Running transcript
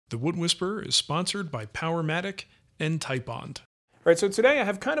The Wood Whisperer is sponsored by Powermatic and Typebond. All right, so today I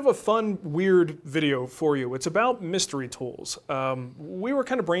have kind of a fun, weird video for you. It's about mystery tools. We were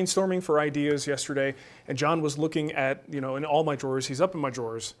kind of brainstorming for ideas yesterday, and John was looking at, in all my drawers. He's up in my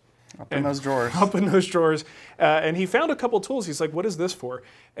drawers. Up in those drawers. Up in those drawers. And he found a couple tools. He's like, what is this for?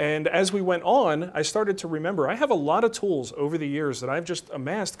 And as we went on, I started to remember, I have a lot of tools over the years that I've just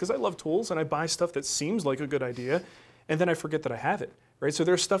amassed because I love tools and I buy stuff that seems like a good idea, and then I forget that I have it. Right? So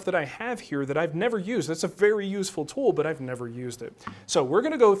there's stuff that I have here that I've never used. That's a very useful tool, but I've never used it. So we're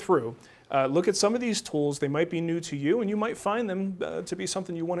going to go through, look at some of these tools. They might be new to you, and you might find them to be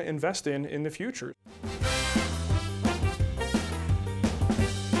something you want to invest in the future.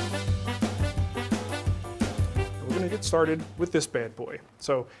 We're going to get started with this bad boy.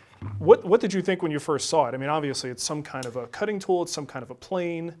 So what did you think when you first saw it? I mean, obviously it's some kind of a cutting tool. It's some kind of a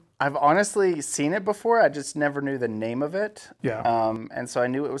plane. I've honestly seen it before. I just never knew the name of it. Yeah. And so I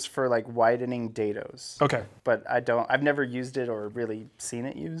knew it was for like widening dados. Okay. But I've never used it or really seen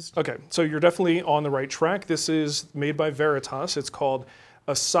it used. Okay, so you're definitely on the right track. This is made by Veritas. It's called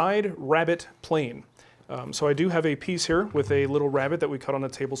a side rabbet plane. So I do have a piece here with a little rabbet that we cut on a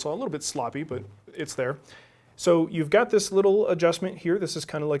table saw. A little bit sloppy, but it's there. So you've got this little adjustment here. This is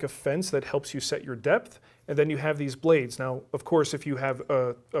kind of like a fence that helps you set your depth. And then you have these blades. Now, of course, if you have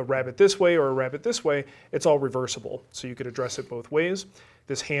a rabbet this way or a rabbet this way, it's all reversible. So you could address it both ways.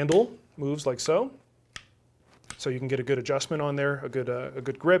 This handle moves like so. So you can get a good adjustment on there, a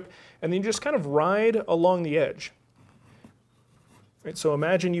good grip. And then you just kind of ride along the edge. Right, so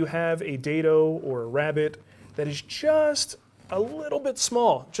imagine you have a dado or a rabbet that is just a little bit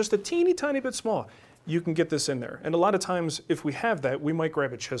small, just a teeny tiny bit small. You can get this in there. And a lot of times, if we have that, we might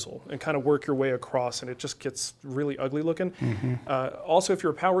grab a chisel and kind of work your way across, and it just gets really ugly looking. Also, if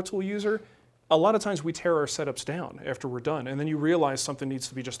you're a power tool user, a lot of times we tear our setups down after we're done, and then you realize something needs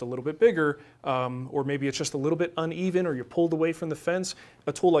to be just a little bit bigger, or maybe it's just a little bit uneven, or you pulled away from the fence.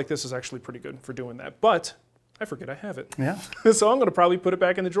 A tool like this is actually pretty good for doing that, but I forget I have it. Yeah. So I'm gonna probably put it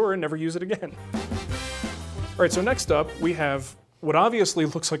back in the drawer and never use it again. All right, so next up, we have what obviously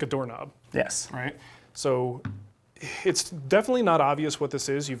looks like a doorknob. Yes. Right? So it's definitely not obvious what this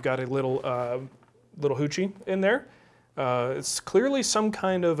is. You've got a little hoochie in there. It's clearly some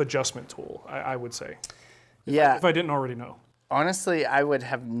kind of adjustment tool, I would say. If I didn't already know. Honestly, I would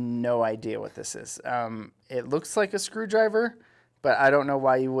have no idea what this is. It looks like a screwdriver, but I don't know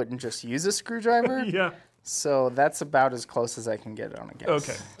why you wouldn't just use a screwdriver. Yeah. So that's about as close as I can get on a guess.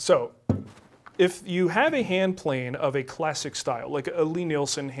 Okay. So if you have a hand plane of a classic style, like a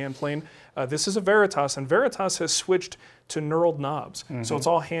Lie-Nielsen hand plane, this is a Veritas, and Veritas has switched to knurled knobs. So it's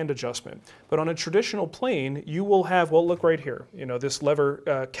all hand adjustment. But on a traditional plane, you will have, well, look right here, this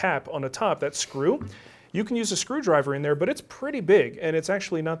lever cap on the top, that screw. You can use a screwdriver in there, but it's pretty big, and it's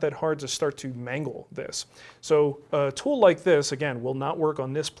actually not that hard to start to mangle this. So a tool like this, again, will not work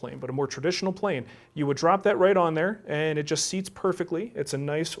on this plane, but a more traditional plane, you would drop that right on there, and it just seats perfectly. It's a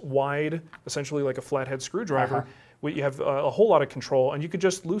nice, wide, essentially like a flathead screwdriver. You have a whole lot of control, and you could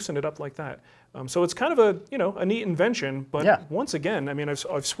just loosen it up like that. So it's kind of a neat invention, but once again, I mean,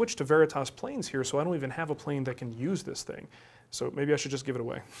 I've switched to Veritas planes here, so I don't even have a plane that can use this thing. So maybe I should just give it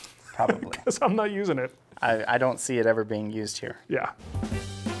away. Probably. Because I'm not using it. I don't see it ever being used here. Yeah.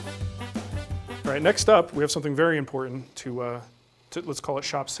 All right, next up, we have something very important to let's call it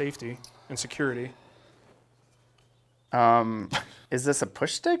shop safety and security. Is this a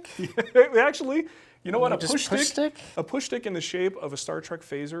push stick? Actually, you know what? A push stick in the shape of a Star Trek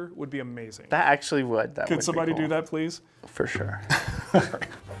phaser would be amazing. That actually would. Could somebody do that, please? For sure. All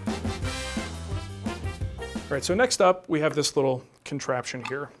right, so next up, we have this little contraption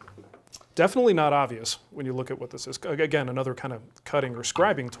here. Definitely not obvious when you look at what this is. Again, another kind of cutting or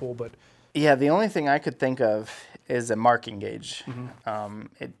scribing tool, but... Yeah, the only thing I could think of is a marking gauge.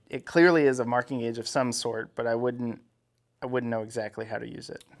 It clearly is a marking gauge of some sort, but I wouldn't know exactly how to use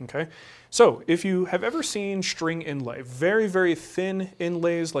it. Okay, so if you have ever seen string inlay, very, very thin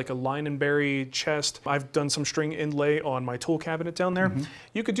inlays like a line and berry chest, I've done some string inlay on my tool cabinet down there.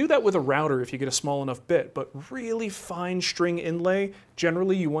 You could do that with a router if you get a small enough bit, but really fine string inlay,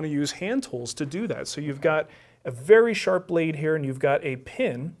 generally you want to use hand tools to do that. So you've got a very sharp blade here and you've got a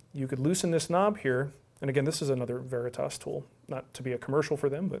pin. You could loosen this knob here, and again, this is another Veritas tool, not to be a commercial for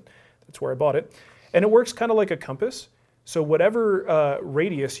them, but that's where I bought it. And it works kind of like a compass. So whatever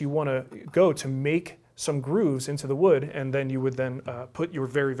radius you want to go to make some grooves into the wood, and then you would then put your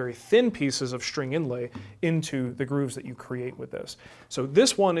very, very thin pieces of string inlay into the grooves that you create with this. So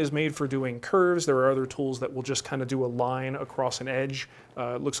this one is made for doing curves. There are other tools that will just kind of do a line across an edge.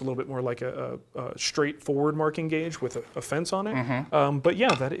 It looks a little bit more like a straightforward marking gauge with a fence on it. But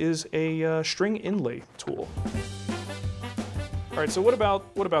yeah, that is a string inlay tool. All right, so what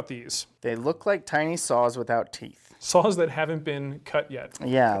about these? They look like tiny saws without teeth. Saws that haven't been cut yet.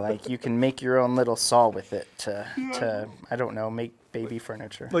 Yeah, like you can make your own little saw with it to I don't know, make baby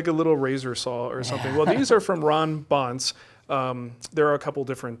furniture. Like a little razor saw or something. Well, these are from Ron Bontz. There are a couple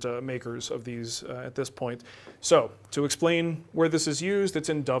different makers of these at this point. So to explain where this is used, it's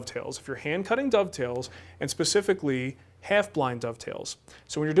in dovetails. If you're hand cutting dovetails, and specifically half-blind dovetails.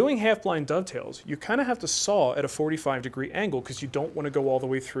 So when you're doing half-blind dovetails, you kind of have to saw at a 45-degree angle because you don't want to go all the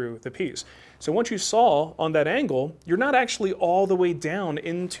way through the piece. So once you saw on that angle, you're not actually all the way down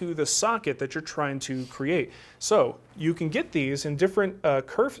into the socket that you're trying to create. So you can get these in different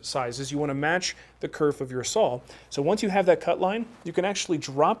kerf sizes. You want to match the kerf of your saw. So once you have that cut line, you can actually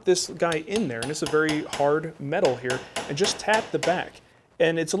drop this guy in there, and it's a very hard metal here, and just tap the back.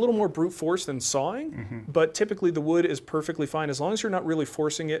 And it's a little more brute force than sawing, but typically the wood is perfectly fine. As long as you're not really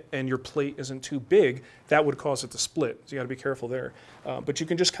forcing it and your plate isn't too big, that would cause it to split. So you gotta be careful there. But you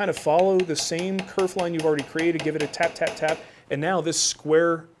can just kind of follow the same kerf line you've already created, give it a tap, tap, tap, and now this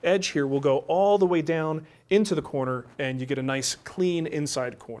square edge here will go all the way down into the corner, and you get a nice clean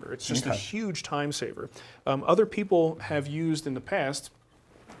inside corner. It's just a huge time saver. Other people have used in the past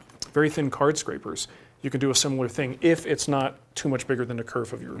very thin card scrapers. You can do a similar thing if it's not too much bigger than the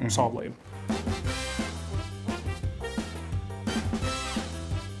kerf of your saw blade.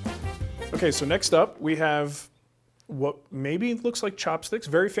 Okay, so next up we have what maybe looks like chopsticks,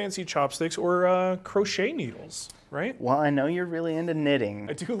 very fancy chopsticks, or crochet needles, right? Well, I know you're really into knitting.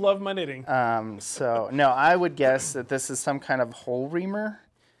 I do love my knitting. So no, I would guess that this is some kind of hole reamer.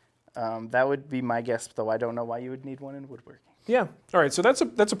 That would be my guess, though I don't know why you would need one in woodworking. Yeah, all right, so that's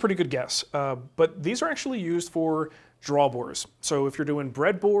a pretty good guess. But these are actually used for drawbores. So if you're doing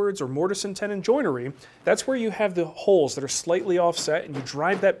breadboards or mortise and tenon joinery, that's where you have the holes that are slightly offset, and you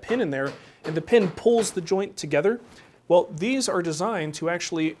drive that pin in there, and the pin pulls the joint together. Well, these are designed to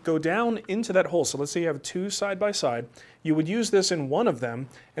actually go down into that hole. So let's say you have two side by side. You would use this in one of them,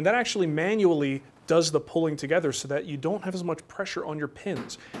 and that actually manually does the pulling together so that you don't have as much pressure on your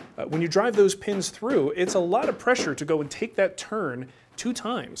pins. When you drive those pins through, it's a lot of pressure to go and take that turn 2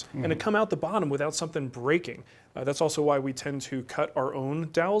 times and to come out the bottom without something breaking. That's also why we tend to cut our own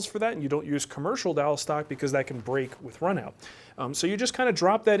dowels for that, and you don't use commercial dowel stock because that can break with run out. So you just kind of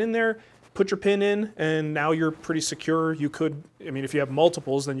drop that in there, put your pin in, and now you're pretty secure. You could, I mean, if you have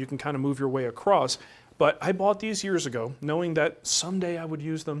multiples, then you can kind of move your way across. But I bought these years ago, knowing that someday I would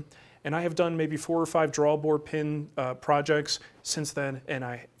use them. And I have done maybe 4 or 5 drawbore pin projects since then, and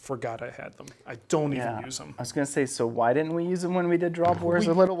I forgot I had them. I don't even use them. I was going to say, so why didn't we use them when we did drawbores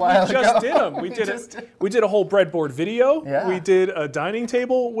a little while ago? We just did them. We did a whole breadboard video. Yeah. We did a dining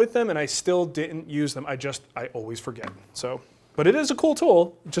table with them, and I still didn't use them. I always forget. So, but it is a cool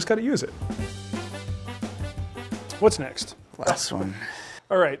tool. Just got to use it. What's next? Last one.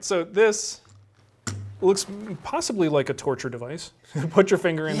 All right, so this looks possibly like a torture device. Put your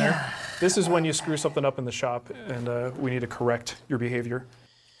finger in there. This is when you screw something up in the shop and we need to correct your behavior.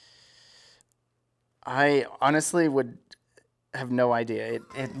 I honestly would have no idea.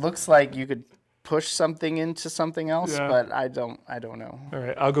 It looks like you could push something into something else, but I don't know. All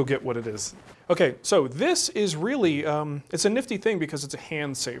right, I'll go get what it is. Okay, so this is really, it's a nifty thing because it's a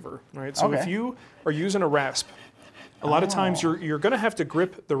hand saver, right? So if you are using a rasp, a lot of times you're going to have to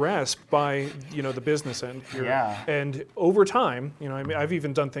grip the rasp by, the business end here. Yeah. And over time, I mean, I've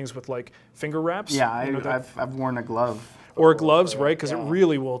even done things with like finger wraps. Yeah, I've worn a glove. Or gloves, right? Because it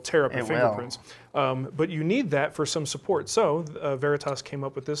really will tear up your fingerprints. But you need that for some support. So Veritas came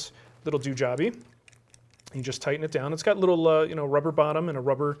up with this little doojobby. You just tighten it down. It's got little, rubber bottom and a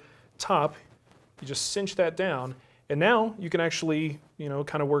rubber top. You just cinch that down. And now you can actually,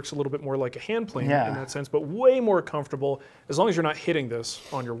 kind of works a little bit more like a hand plane in that sense, but way more comfortable. As long as you're not hitting this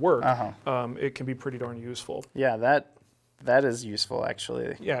on your work, it can be pretty darn useful. Yeah, that is useful,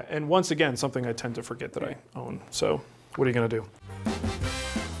 actually. Yeah, and once again, something I tend to forget that I own. So what are you going to do?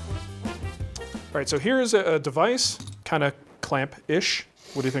 All right, so here's a device, kind of clamp-ish.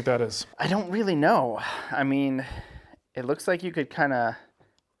 What do you think that is? I don't really know. I mean, it looks like you could kind of,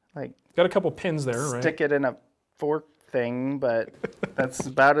 like... Got a couple pins there, right? Stick it in a fork thing, but that's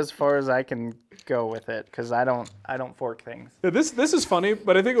about as far as I can go with it because I don't fork things. Yeah, this is funny,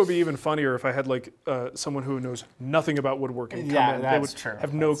 but I think it would be even funnier if I had like someone who knows nothing about woodworking come Yeah, in. that's They would true.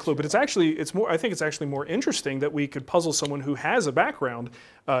 have no clue. But it's more. I think it's actually more interesting that we could puzzle someone who has a background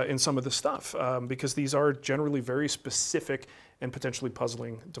in some of this stuff because these are generally very specific and potentially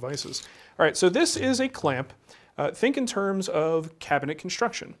puzzling devices. All right, so this is a clamp. Think in terms of cabinet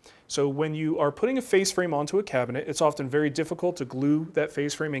construction. So when you are putting a face frame onto a cabinet, it's often very difficult to glue that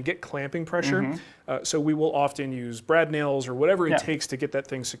face frame and get clamping pressure. So we will often use brad nails or whatever it takes to get that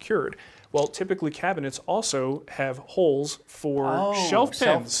thing secured. Well, typically cabinets also have holes for shelf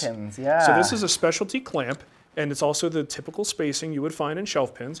pins. Shelf pins, yeah. So this is a specialty clamp. And it's also the typical spacing you would find in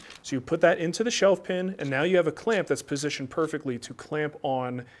shelf pins. So you put that into the shelf pin, and now you have a clamp that's positioned perfectly to clamp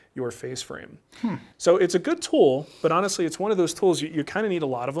on your face frame. So it's a good tool, but honestly, it's one of those tools you kind of need a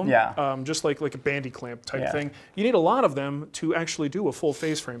lot of them. Yeah. Just like a bandy clamp type thing. You need a lot of them to actually do a full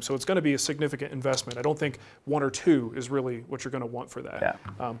face frame. So it's going to be a significant investment. I don't think one or two is really what you're going to want for that.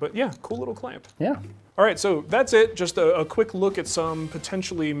 Yeah. But yeah, cool little clamp. Yeah. All right, so that's it. Just a quick look at some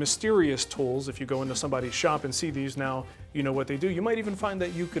potentially mysterious tools. If you go into somebody's shop and see these now, you know what they do. You might even find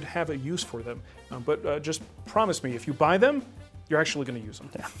that you could have a use for them. But just promise me, if you buy them, you're actually going to use them.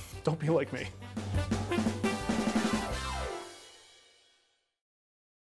 Yeah. Don't be like me.